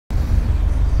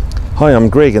Hi, I'm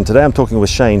Greg, and today I'm talking with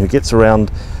Shane, who gets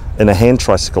around in a hand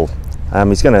tricycle.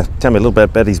 He's going to tell me a little bit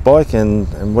about his bike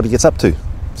and what he gets up to.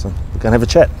 So we're going to have a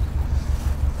chat.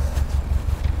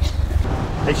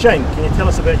 Hey Shane, can you tell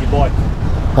us about your bike?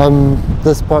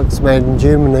 This bike's made in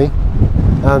Germany.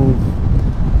 I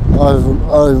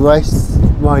race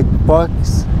my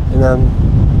bikes and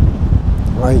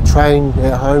I train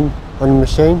at home on a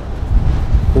machine,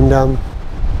 and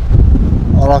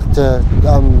I like to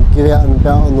get out and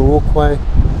about on the walkway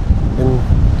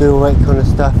and do all that kind of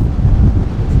stuff.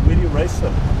 Where do you race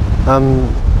them?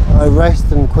 I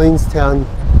raced in Queenstown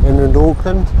and in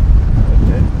Auckland.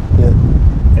 Okay. Yeah.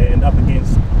 And up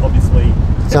against, obviously,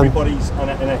 everybody's in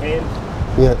a hand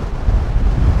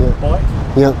bike?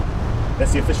 Yeah.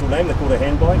 That's the official name, they're called a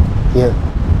hand bike? Yeah.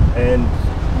 And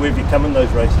where have you come in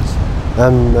those races?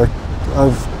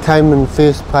 I've came in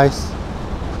first place.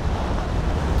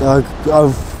 I've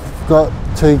got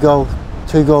two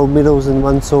gold medals and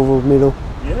one silver medal.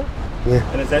 Yeah?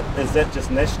 Yeah. And is that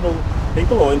just national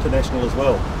people or international as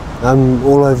well?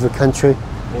 All over the country.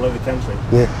 All over the country?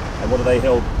 Yeah. And what are they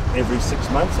held every 6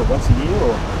 months or once a year,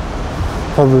 or?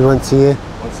 Probably once a year.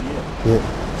 Once a year? Yeah.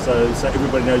 So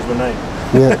everybody knows your name?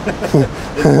 Yeah.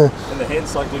 in the hand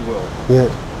cycling world? Yeah.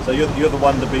 So you're the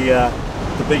one to beat? Yeah.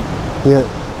 Yeah,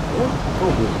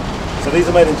 cool. So these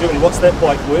are made in Germany. What's that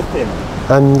bike worth then?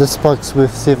 This bike's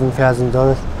worth $7,000.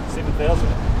 $7,000.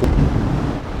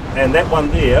 And that one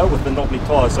there with the knobbly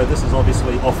tyres, so this is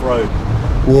obviously off-road.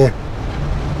 Yeah.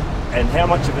 And how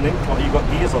much of an incline, you've got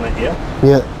gears on it, yeah?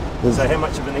 Yeah. So how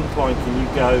much of an incline can you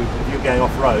go if you're going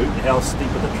off-road? How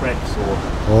steep are the tracks? Or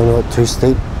Oh, not too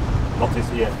steep. not too,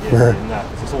 yeah, no.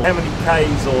 It's all, how many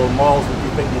Ks or miles would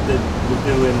you think you would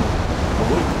do in a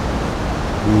week?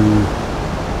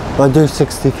 I do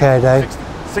 60k a day.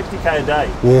 60k a day?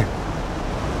 Yeah.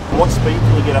 What speed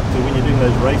can you get up to when you're doing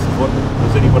those races?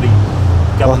 Does anybody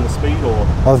govern the speed, or?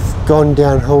 I've gone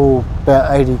downhill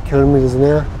about 80 kilometres an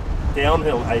hour.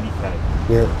 Downhill 80k?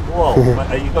 Yeah. Whoa,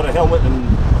 you got a helmet and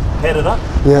padded up?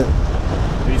 Yeah.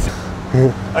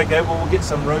 Okay, well we'll get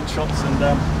some road shots and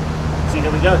see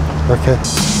how we go. Okay.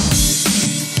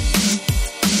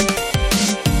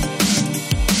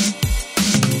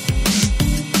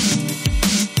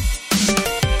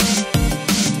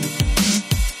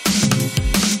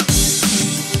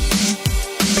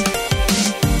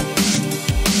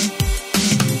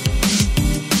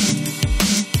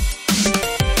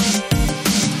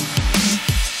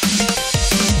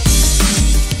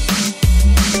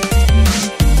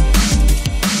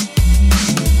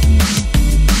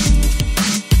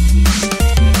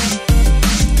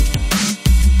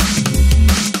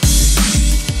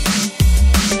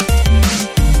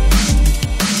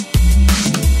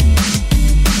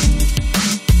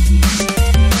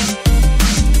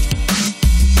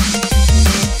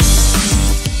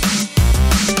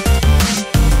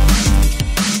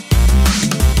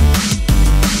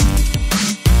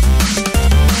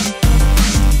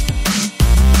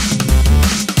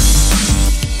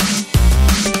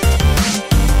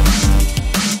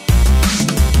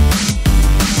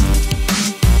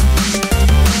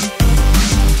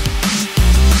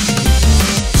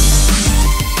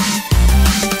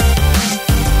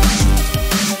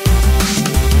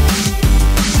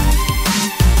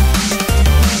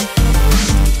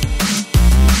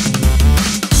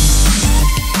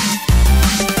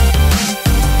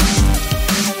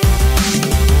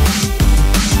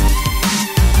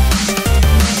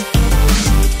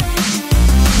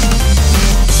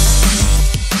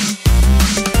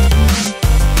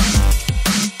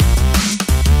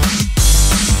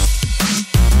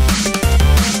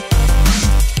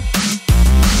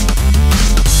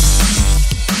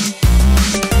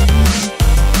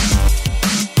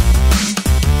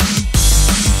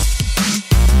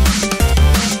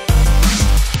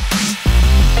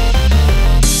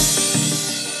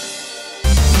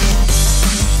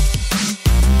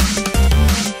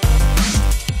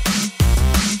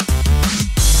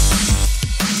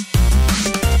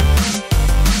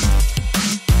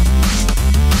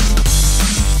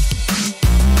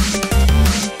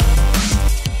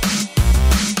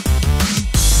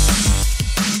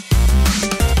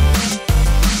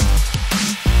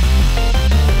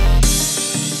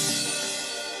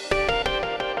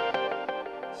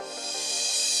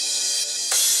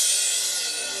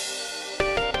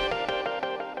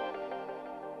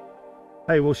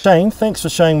 Hey, well Shane, thanks for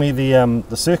showing me the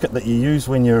circuit that you use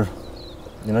when you're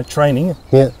training.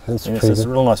 Yeah, that's and pretty it's a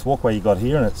real nice walkway you got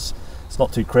here, and it's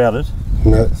not too crowded.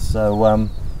 No. So I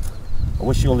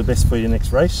wish you all the best for your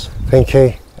next race. Thank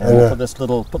you. And we'll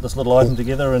put this little item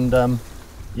together, and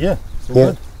yeah, it's all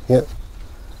good. Yeah.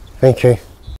 Thank you.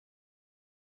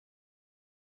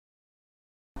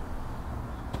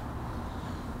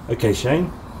 Okay, Shane,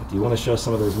 do you want to show us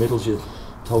some of those medals you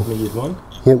told me you'd won?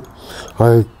 Yep,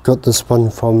 I got this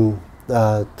one from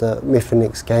the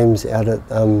Methanex Games out at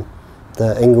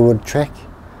the Inglewood track.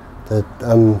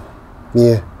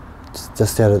 Yeah,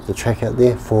 just out at the track out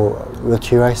there for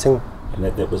wheelchair racing. And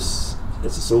that was,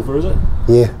 it's a silver, is it?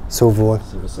 Yeah, silver one.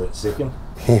 Silver, so that's second?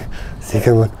 Yeah,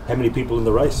 second one. How many people in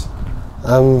the race?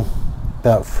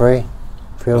 About three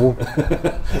of them.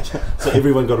 So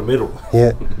everyone got a medal?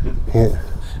 Yeah, yeah.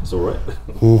 That's all right.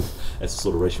 That's the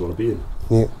sort of race you want to be in.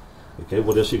 Yeah. Okay,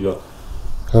 what else you got?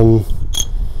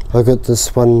 I got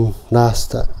this one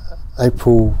last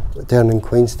April down in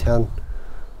Queenstown,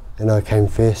 and I came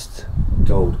first.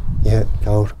 Gold? Yeah,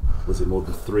 gold. Was there more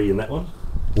than 3 in that one?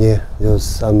 Yeah, there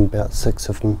was about 6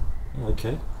 of them.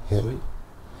 Okay, yeah. Sweet.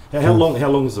 How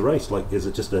long is the race? Like, is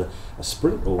it just a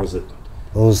sprint, or was it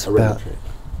around the track?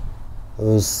 It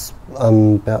was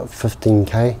about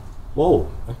 15k. Whoa,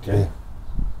 okay. Yeah.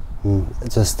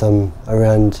 Just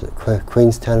around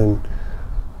Queenstown,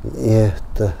 and yeah,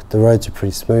 the roads are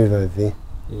pretty smooth over there.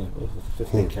 Yeah, well,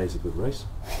 15k is a good race.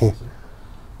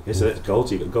 Okay, so that's gold.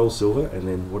 So you got gold, silver, and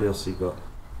then what else you got?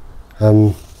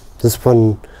 This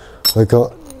one I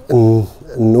got in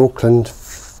Auckland.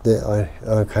 That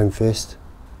I came first.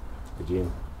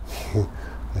 Again.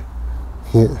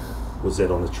 Yeah. Was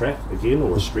that on the track again,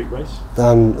 or a street race?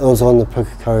 It was on the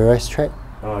Pukekohe racetrack.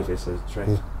 Oh, okay, so track.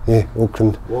 Yeah,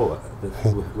 Auckland. Whoa,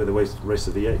 where the race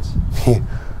of the 8s. Yeah,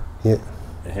 yeah.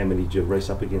 How many did you race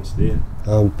up against there?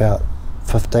 About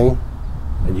 15.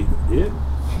 And you, yeah?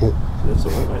 That's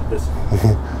all right, mate. That's,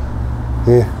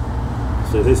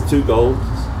 yeah. So there's 2 gold.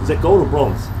 Is that gold or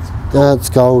bronze? It's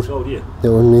gold. Gold, yeah.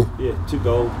 That one there. Yeah, 2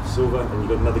 gold, silver, and you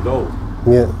got another gold.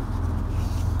 Yeah.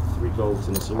 3 golds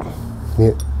and a silver.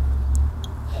 Yeah.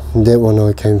 And that one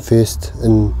I came first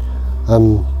in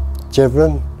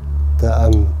javelin.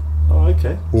 Oh,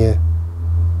 okay. Yeah.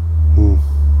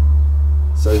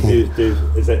 So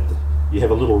is that, you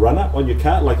have a little run up on your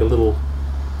cart, like a little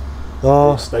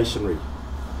stationary?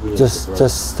 Just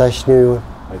stationary one.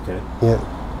 Okay. Yeah.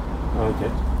 Oh,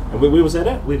 okay. And where was that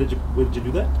at? Where did you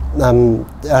do that?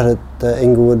 Out at the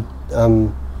Inglewood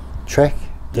track,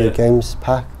 the Games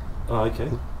Park. Oh,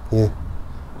 okay. Yeah.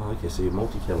 Oh, okay, so you're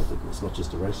multi-talented, it's not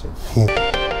just a racing.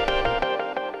 Yeah.